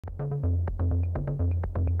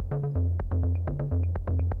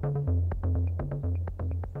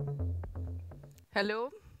Hello,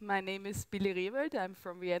 my name is Billie Rehwald. I'm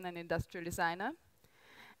from Vienna, an industrial designer.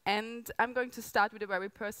 And I'm going to start with a very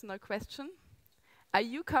personal question. Are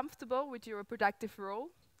you comfortable with your reproductive role?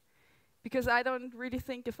 Because I don't really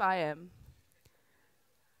think if I am.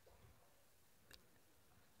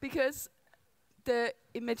 Because the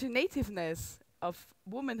imaginativeness of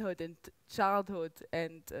womanhood and childhood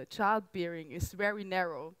and childbearing is very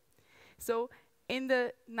narrow. So in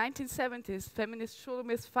the 1970s, feminist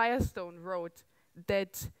Shulamith Firestone wrote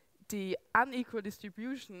that the unequal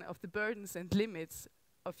distribution of the burdens and limits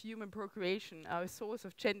of human procreation are a source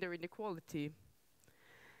of gender inequality.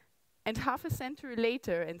 And half a century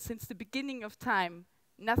later, and since the beginning of time,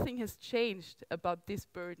 nothing has changed about these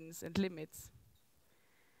burdens and limits.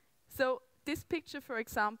 So this picture, for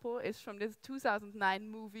example, is from the 2009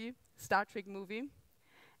 movie, Star Trek movie.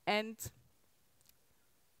 And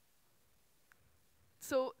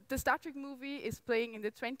so the Star Trek movie is playing in the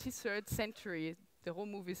 23rd century. The whole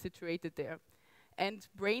movie is situated there. And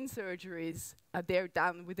brain surgeries are there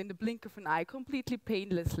done within the blink of an eye, completely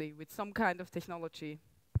painlessly, with some kind of technology.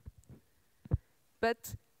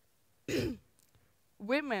 But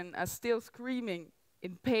women are still screaming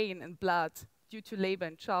in pain and blood due to labor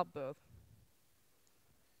and childbirth.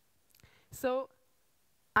 So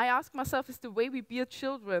I ask myself, is the way we bear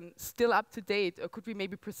children still up to date, or could we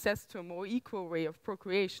maybe process to a more equal way of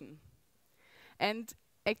procreation? And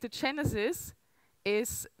ectogenesis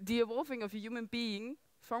is the evolving of a human being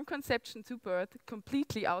from conception to birth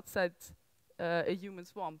completely outside a human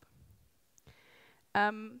swamp.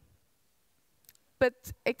 But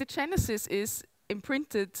ectogenesis is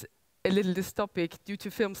imprinted a little dystopic due to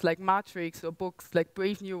films like Matrix or books like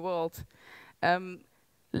Brave New World.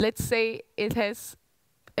 Let's say it has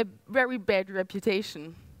a very bad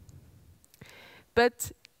reputation. But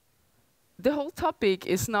the whole topic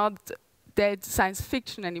is not that science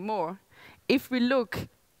fiction anymore. If we look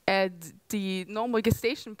at the normal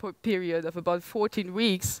gestation period of about 14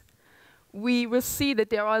 weeks, we will see that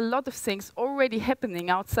there are a lot of things already happening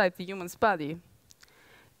outside the human's body.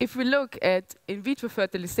 If we look at in vitro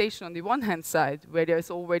fertilization on the one hand side, where there's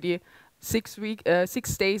already 6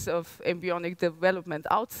 days of embryonic development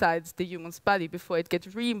outside the human's body before it gets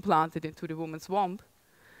reimplanted into the woman's womb,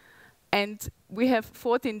 and we have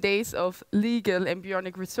 14 days of legal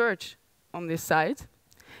embryonic research on this side.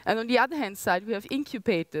 And on the other hand side, we have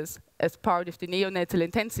incubators as part of the neonatal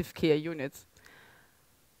intensive care units,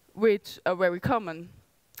 which are very common.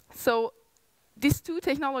 So these two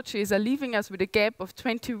technologies are leaving us with a gap of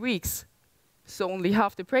 20 weeks, so only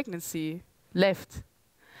half the pregnancy left.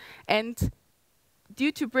 And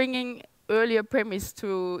due to bringing earlier premise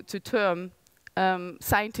to term,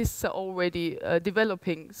 scientists are already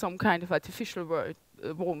developing some kind of artificial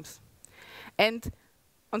wombs. And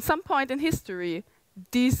on some point in history,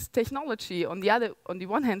 this technology, on the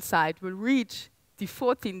one hand side, will reach the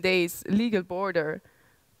 14 days legal border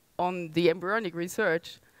on the embryonic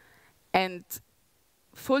research, and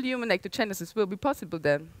full human ectogenesis will be possible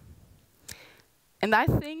then. And I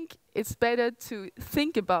think it's better to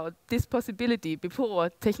think about this possibility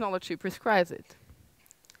before technology prescribes it.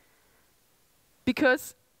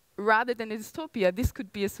 Because rather than a dystopia, this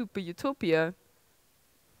could be a super utopia,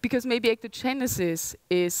 because maybe ectogenesis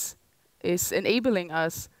is enabling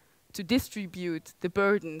us to distribute the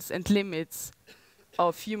burdens and limits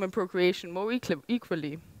of human procreation more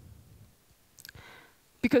equally.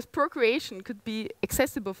 Because procreation could be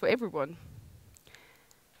accessible for everyone.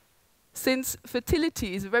 Since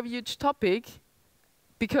fertility is a very huge topic,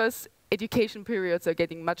 because education periods are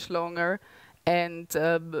getting much longer and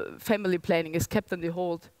family planning is kept on the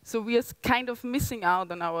hold, so we are kind of missing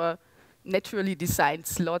out on our naturally designed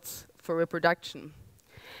slots for reproduction.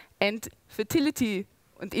 And fertility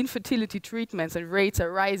and infertility treatments and rates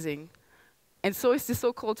are rising. And so is the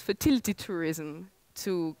so-called fertility tourism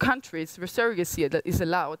to countries where surrogacy is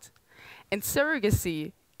allowed. And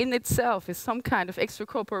surrogacy in itself is some kind of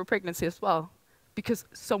extracorporeal pregnancy as well, because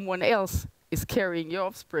someone else is carrying your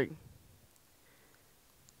offspring.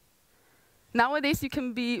 Nowadays you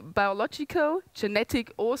can be biological,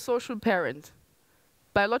 genetic, or social parent.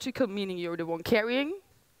 Biological meaning you're the one carrying,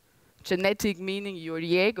 genetic meaning you're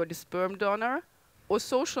the egg or the sperm donor, or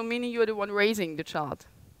social meaning you're the one raising the child.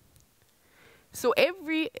 So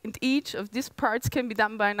every and each of these parts can be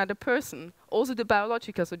done by another person, also the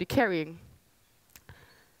biological, so the carrying.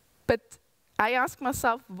 But I ask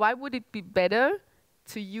myself, why would it be better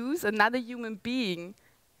to use another human being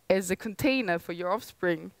as a container for your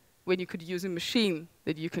offspring when you could use a machine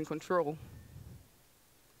that you can control?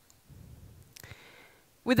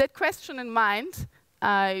 With that question in mind,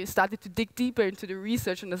 I started to dig deeper into the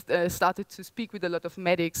research and started to speak with a lot of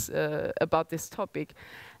medics about this topic.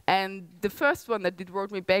 And the first one that did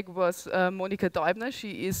wrote me back was Monika Deubner.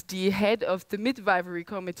 She is the head of the midwifery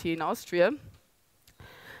committee in Austria.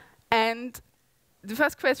 And the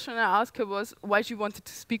first question I asked her was why she wanted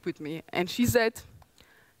to speak with me. And she said,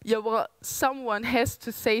 yeah, well, someone has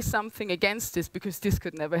to say something against this because this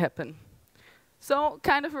could never happen. So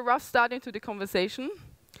kind of a rough start into the conversation.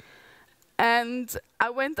 And I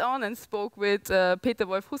went on and spoke with Peter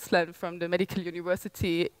Wolf-Husslein from the Medical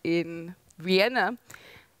University in Vienna.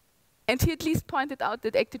 And he at least pointed out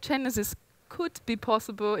that ectogenesis could be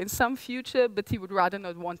possible in some future, but he would rather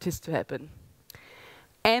not want this to happen.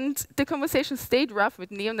 And the conversation stayed rough with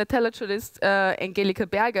neonatologist Angelika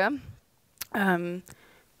Berger,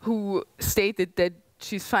 who stated that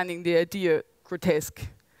she's finding the idea grotesque.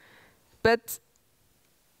 But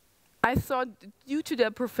I thought, due to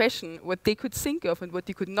their profession, what they could think of and what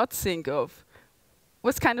they could not think of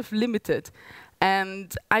was kind of limited.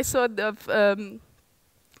 And I thought of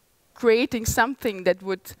creating something that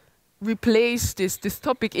would replace this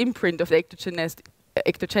dystopic imprint of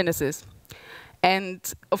ectogenesis.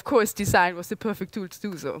 And of course, design was the perfect tool to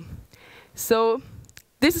do so. So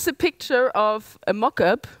this is a picture of a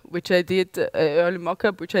mock-up, which I did, early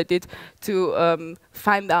mock-up, which I did to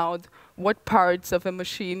find out what parts of a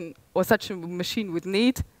machine or such a machine would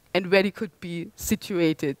need and where they could be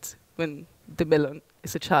situated when the melon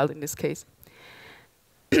is a child in this case.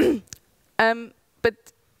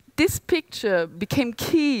 But this picture became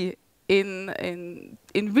key in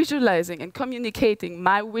visualizing and communicating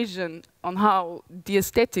my vision on how the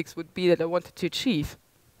aesthetics would be that I wanted to achieve.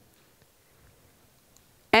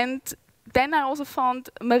 And then I also found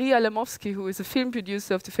Maria Lamowski, who is a film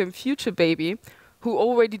producer of the film Future Baby, who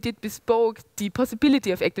already did bespoke the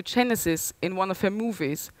possibility of ectogenesis in one of her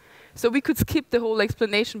movies. So we could skip the whole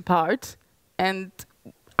explanation part, and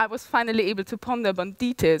I was finally able to ponder upon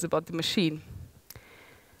details about the machine.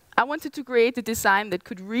 I wanted to create a design that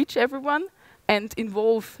could reach everyone and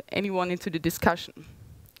involve anyone into the discussion.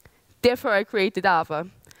 Therefore, I created AVA.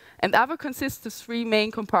 And AVA consists of 3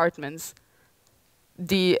 main compartments: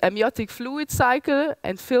 the amniotic fluid cycle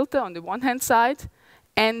and filter on the one hand side,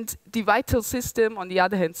 and the vital system on the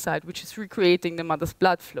other hand side, which is recreating the mother's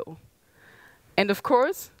blood flow. And of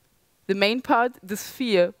course, the main part, the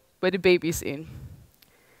sphere where the baby is in.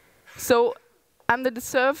 So under the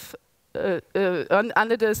soft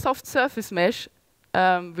surface mesh,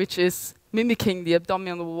 which is mimicking the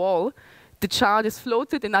abdominal wall, the child is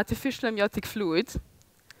floated in artificial amniotic fluid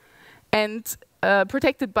and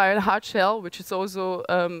protected by a hard shell, which is also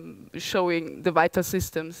showing the vital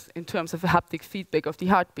systems in terms of a haptic feedback of the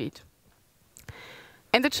heartbeat.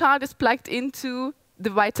 And the child is plugged into the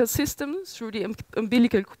vital system through the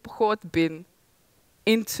umbilical cord bin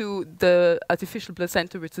into the artificial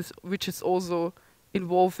placenta, which is also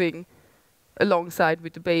involving alongside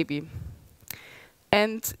with the baby.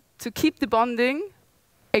 And to keep the bonding,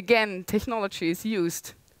 again, technology is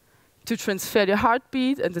used to transfer the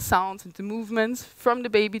heartbeat and the sounds and the movements from the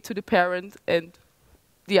baby to the parent and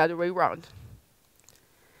the other way around.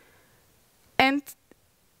 And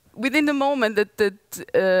within the moment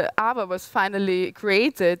that AVA was finally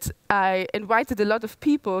created, I invited a lot of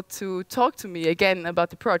people to talk to me again about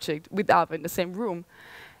the project with AVA in the same room.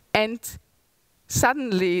 And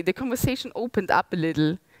suddenly, the conversation opened up a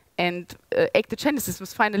little, and ectogenesis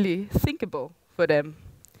was finally thinkable for them.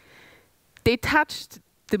 They touched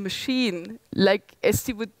the machine like as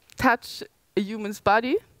they would touch a human's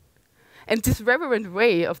body. And this reverent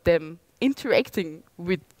way of them interacting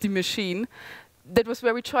with the machine, that was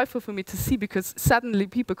very joyful for me to see, because suddenly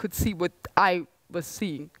people could see what I was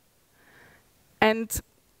seeing. And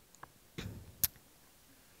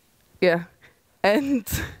yeah, and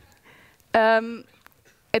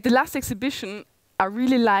at the last exhibition, I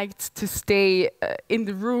really liked to stay in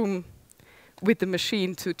the room with the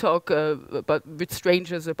machine to talk with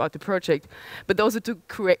strangers about the project, but also to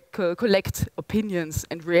collect opinions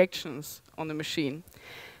and reactions on the machine.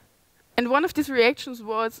 And one of these reactions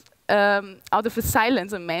was, out of a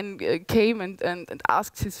silence, a man came and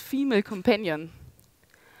asked his female companion,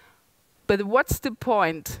 "But what's the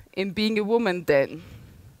point in being a woman then?"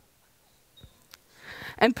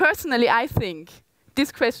 And personally, I think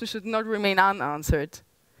this question should not remain unanswered.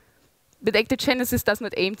 But ectogenesis does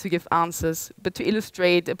not aim to give answers, but to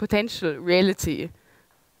illustrate a potential reality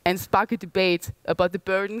and spark a debate about the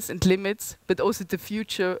burdens and limits, but also the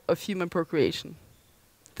future of human procreation.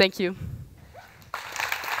 Thank you.